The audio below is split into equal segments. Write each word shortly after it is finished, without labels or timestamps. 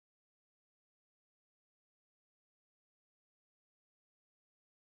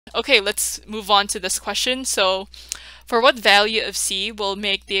Okay, let's move on to this question. So, for what value of c will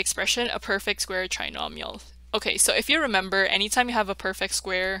make the expression a perfect square trinomial? Okay, so if you remember, anytime you have a perfect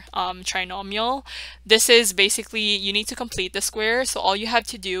square trinomial, this is basically, you need to complete the square. So all you have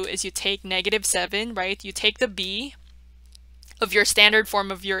to do is you take -7, right? You take the b of your standard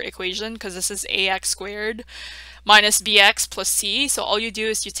form of your equation, because this is ax squared minus bx plus c. So all you do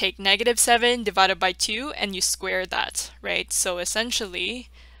is you take -7 divided by 2 and you square that, right? So essentially,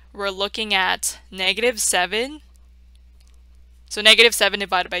 we're looking at -7. So -7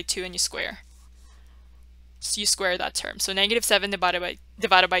 divided by 2 and you square. So you square that term. So -7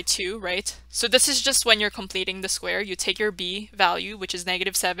 divided by 2, right? So this is just when you're completing the square. You take your b value, which is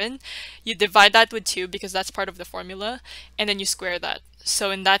 -7. You divide that with 2 because that's part of the formula, and then you square that. So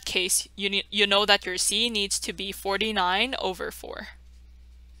in that case, you know that your c needs to be 49/4.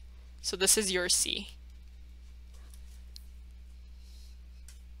 So this is your c.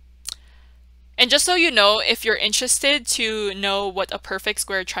 And just so you know, if you're interested to know what a perfect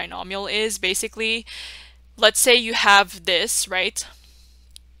square trinomial is, basically, let's say you have this, right?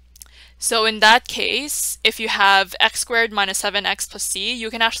 So in that case, if you have x squared minus 7x plus c,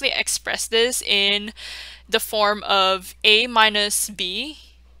 you can actually express this in the form of a minus b,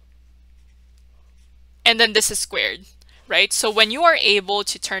 and then this is squared, right? So when you are able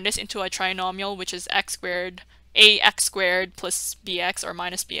to turn this into a trinomial, which is x squared, ax squared plus bx, or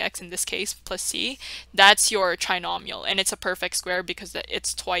minus bx in this case, plus c, that's your trinomial, and it's a perfect square because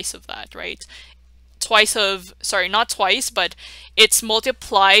it's twice of that, right? Twice of, sorry, not twice, but it's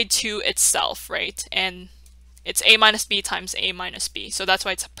multiplied to itself, right? And it's a minus b times a minus b, so that's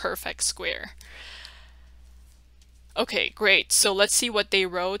why it's a perfect square. Okay, great. So let's see what they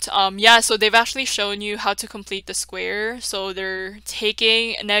wrote. Yeah, so they've actually shown you how to complete the square. So they're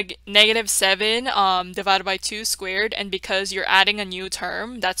taking -7 divided by 2 squared, and because you're adding a new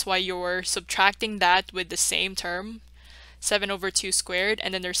term, that's why you're subtracting that with the same term, 7/2 squared,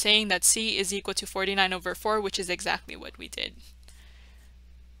 and then they're saying that c is equal to 49/4, which is exactly what we did.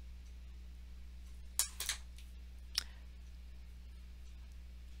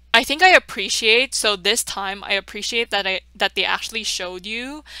 I think I appreciate, so this time I appreciate that they actually showed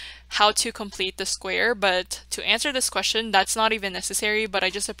you how to complete the square, but to answer this question, that's not even necessary, but I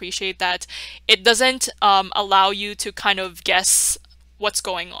just appreciate that it doesn't allow you to kind of guess what's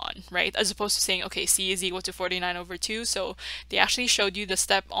going on, right? As opposed to saying, okay, c is equal to 49/2. So they actually showed you the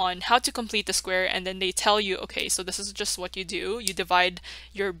step on how to complete the square, and then they tell you, okay, so this is just what you do. You divide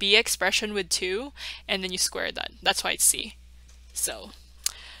your b expression with 2, and then you square that. That's why it's c. So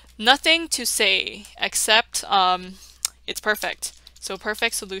nothing to say except it's perfect. So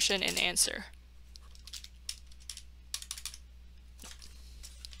perfect solution and answer.